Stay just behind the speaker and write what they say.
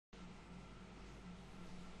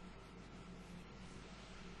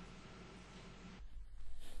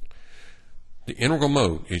The integral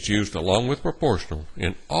mode is used along with proportional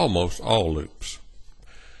in almost all loops.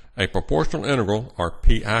 A proportional integral, or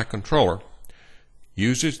PI controller,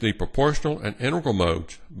 uses the proportional and integral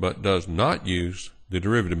modes but does not use the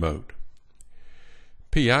derivative mode.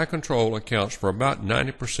 PI control accounts for about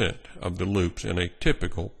 90% of the loops in a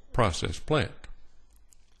typical process plant.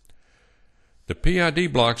 The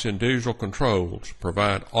PID blocks in digital controls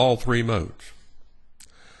provide all three modes.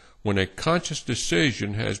 When a conscious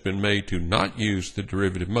decision has been made to not use the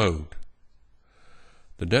derivative mode,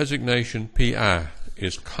 the designation PI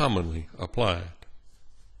is commonly applied.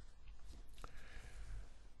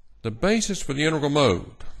 The basis for the integral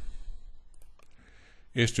mode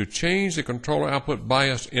is to change the controller output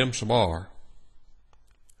bias M sub r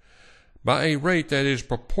by a rate that is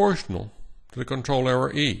proportional to the control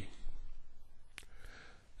error E.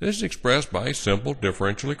 This is expressed by a simple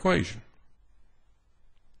differential equation.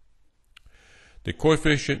 The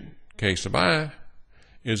coefficient K sub I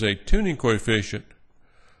is a tuning coefficient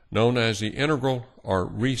known as the integral or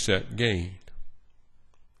reset gain.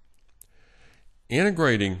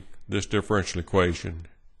 Integrating this differential equation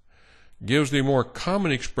gives the more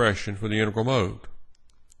common expression for the integral mode.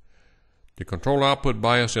 The control output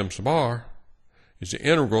bias M sub r is the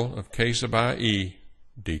integral of K sub I e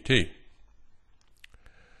dt.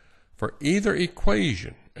 For either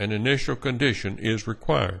equation, an initial condition is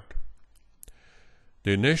required.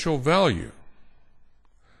 The initial value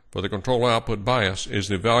for the control output bias is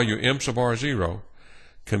the value M sub r0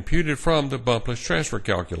 computed from the bumpless transfer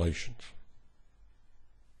calculations.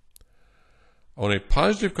 On a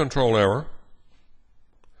positive control error,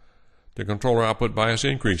 the controller output bias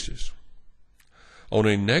increases. On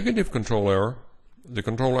a negative control error, the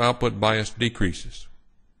controller output bias decreases.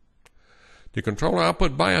 The controller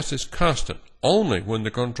output bias is constant only when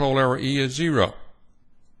the control error E is 0.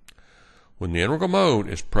 When the integral mode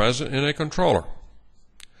is present in a controller,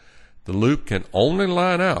 the loop can only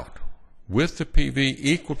line out with the PV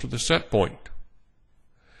equal to the set point.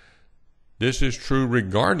 This is true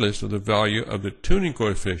regardless of the value of the tuning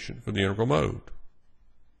coefficient for the integral mode.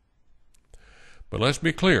 But let's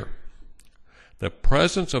be clear. The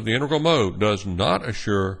presence of the integral mode does not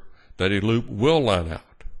assure that a loop will line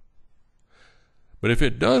out. But if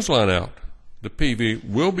it does line out, the PV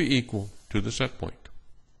will be equal to the set point.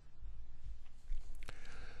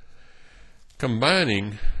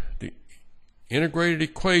 Combining the integrated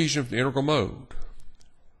equation of the integral mode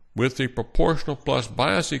with the proportional plus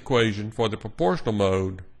bias equation for the proportional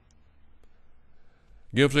mode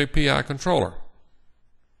gives a PI controller.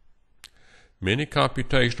 Many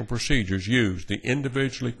computational procedures use the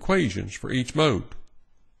individual equations for each mode.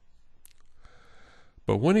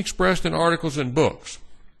 But when expressed in articles and books,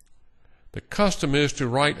 the custom is to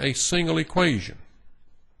write a single equation.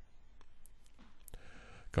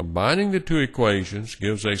 Combining the two equations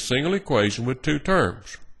gives a single equation with two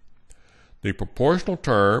terms. The proportional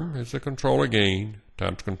term is the controller gain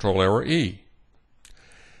times control error E.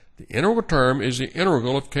 The integral term is the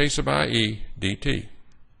integral of K sub I e dt.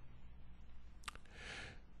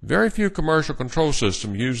 Very few commercial control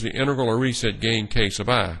systems use the integral or reset gain K sub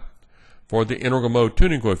I for the integral mode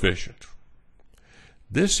tuning coefficient.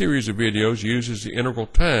 This series of videos uses the integral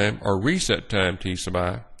time or reset time T sub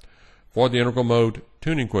I for the integral mode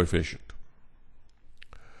tuning coefficient.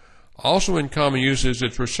 Also in common use is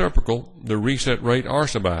its reciprocal, the reset rate R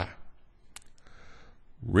sub I.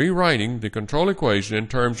 Rewriting the control equation in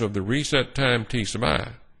terms of the reset time T sub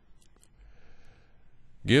I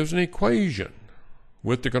gives an equation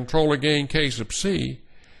with the controller gain K sub C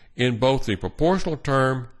in both the proportional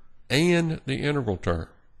term and the integral term.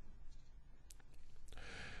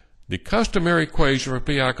 The customary equation for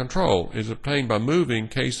PI control is obtained by moving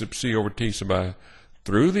K sub C over T sub I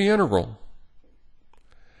through the integral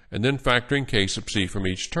and then factoring K sub C from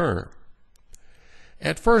each term.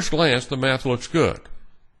 At first glance, the math looks good.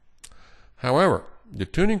 However, the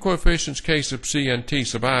tuning coefficients K sub C and T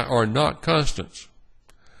sub I are not constants.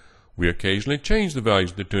 We occasionally change the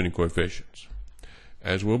values of the tuning coefficients.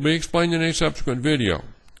 As will be explained in a subsequent video,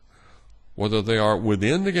 whether they are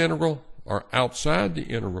within the integral or outside the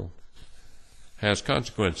integral has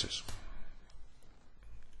consequences.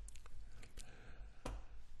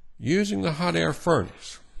 Using the hot air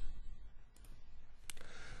furnace,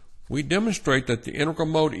 we demonstrate that the integral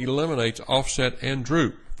mode eliminates offset and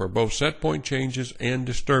droop for both set point changes and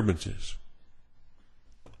disturbances.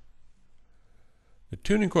 The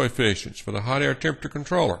tuning coefficients for the hot air temperature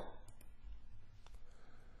controller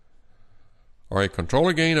are a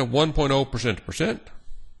controller gain of 1.0% to percent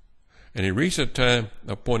and a reset time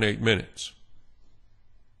of 0.8 minutes.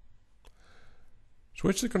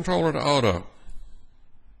 Switch the controller to auto.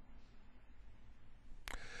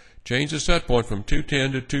 Change the set point from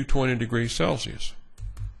 210 to 220 degrees Celsius.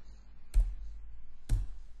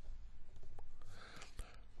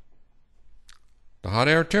 The hot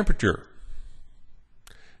air temperature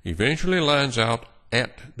eventually lines out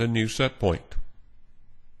at the new set point.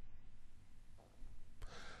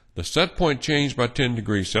 The set point changed by 10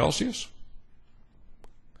 degrees Celsius.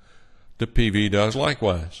 The PV does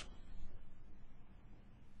likewise.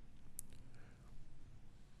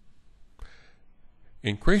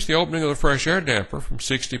 Increase the opening of the fresh air damper from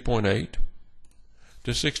 60.8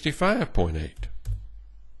 to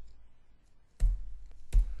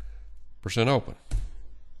 65.8% open.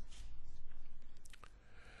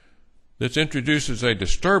 This introduces a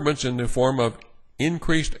disturbance in the form of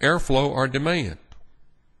increased airflow or demand,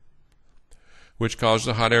 which causes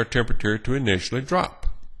the hot air temperature to initially drop.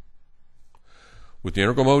 With the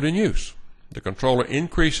integral mode in use, the controller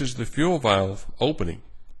increases the fuel valve opening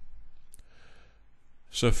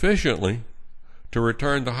sufficiently to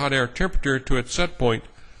return the hot air temperature to its set point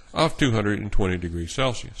of 220 degrees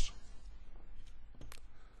Celsius.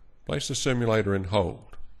 Place the simulator in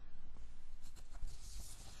hold.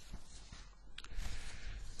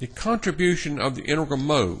 The contribution of the integral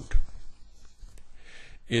mode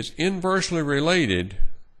is inversely related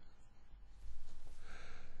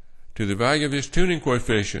to the value of its tuning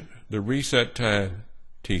coefficient, the reset time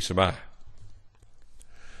T sub I.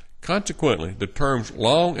 Consequently, the terms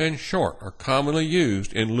long and short are commonly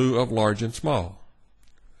used in lieu of large and small.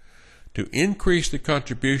 To increase the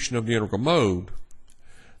contribution of the integral mode,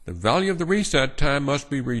 the value of the reset time must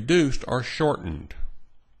be reduced or shortened.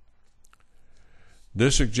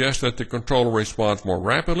 This suggests that the controller responds more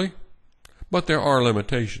rapidly, but there are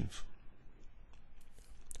limitations.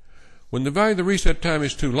 When the value of the reset time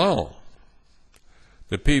is too long,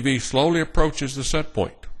 the PV slowly approaches the set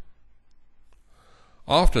point.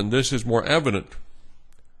 Often this is more evident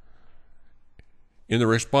in the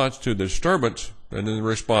response to the disturbance than in the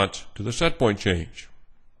response to the set point change.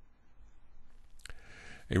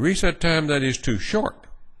 A reset time that is too short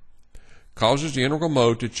causes the integral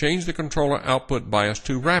mode to change the controller output bias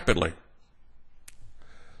too rapidly,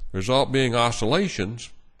 the result being oscillations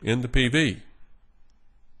in the PV.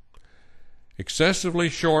 Excessively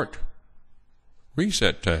short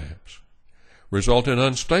reset times result in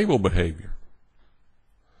unstable behavior.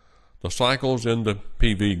 The cycles in the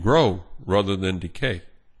PV grow rather than decay.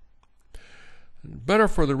 Better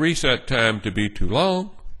for the reset time to be too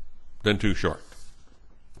long than too short.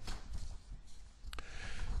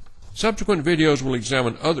 Subsequent videos will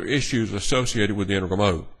examine other issues associated with the integral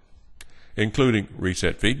mode, including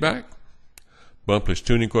reset feedback, bumpless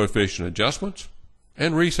tuning coefficient adjustments,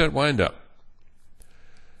 and reset windup.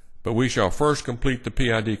 But we shall first complete the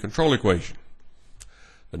PID control equation.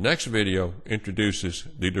 The next video introduces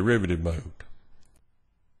the derivative mode.